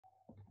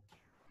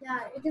Yeah,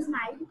 it is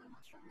mine.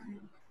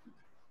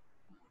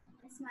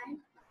 It's mine.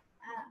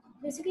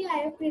 Basically, I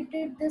have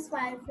created this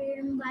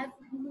wireframe by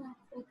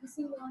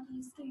focusing on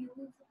ease to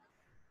use.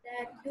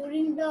 That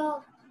during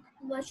the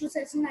virtual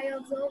session, I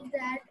observed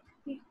that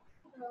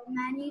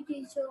many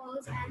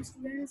teachers and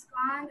students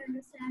can't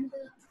understand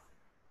the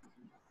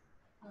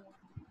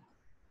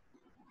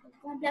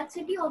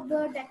complexity of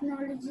the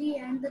technology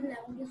and the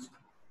language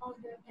of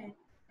the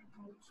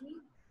technology.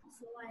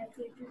 So I have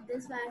created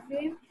this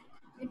wireframe.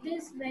 It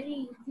is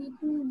very easy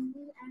to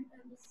use and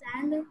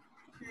understand.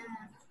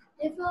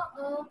 If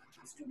a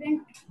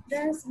student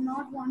does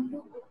not want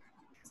to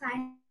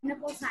sign up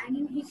or sign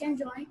in, he can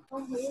join a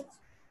host,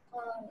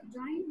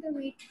 join the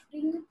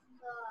meeting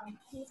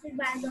hosted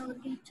by the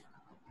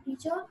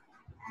teacher,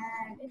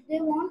 and if they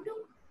want to,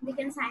 they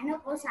can sign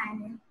up or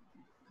sign in.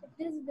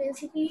 It is uh,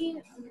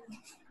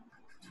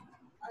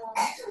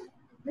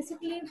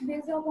 basically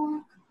based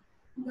upon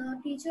the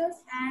teachers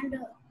and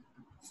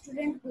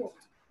student both.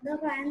 The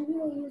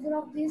primary user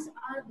of this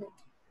are both.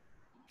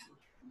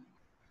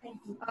 Thank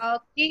you.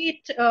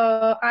 Kate,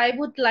 I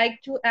would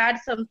like to add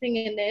something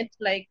in it.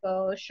 Like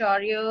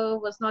Sharia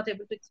was not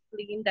able to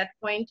explain that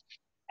point.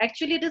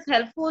 Actually, it is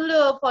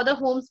helpful for the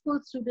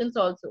homeschool students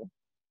also,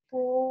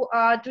 who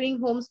are doing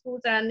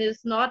homeschools and is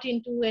not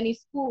into any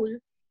school.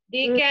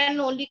 They Mm. can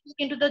only click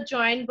into the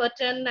join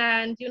button,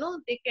 and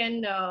they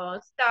can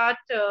start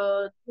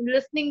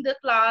listening the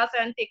class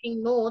and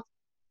taking notes.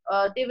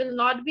 They will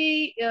not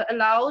be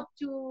allowed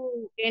to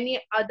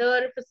any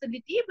other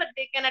facility, but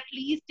they can at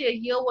least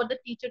hear what the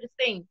teacher is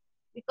saying.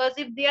 Because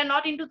if they are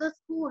not into the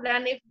school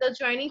and if the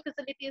joining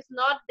facility is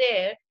not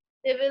there,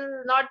 they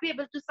will not be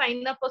able to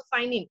sign up or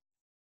sign in,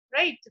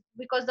 right?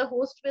 Because the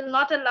host will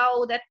not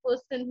allow that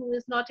person who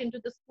is not into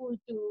the school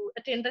to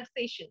attend the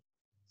session.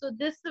 So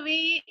this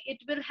way it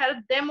will help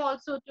them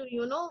also to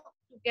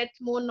to get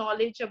more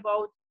knowledge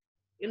about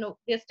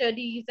their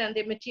studies and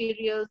their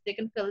materials they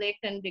can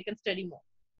collect, and they can study more.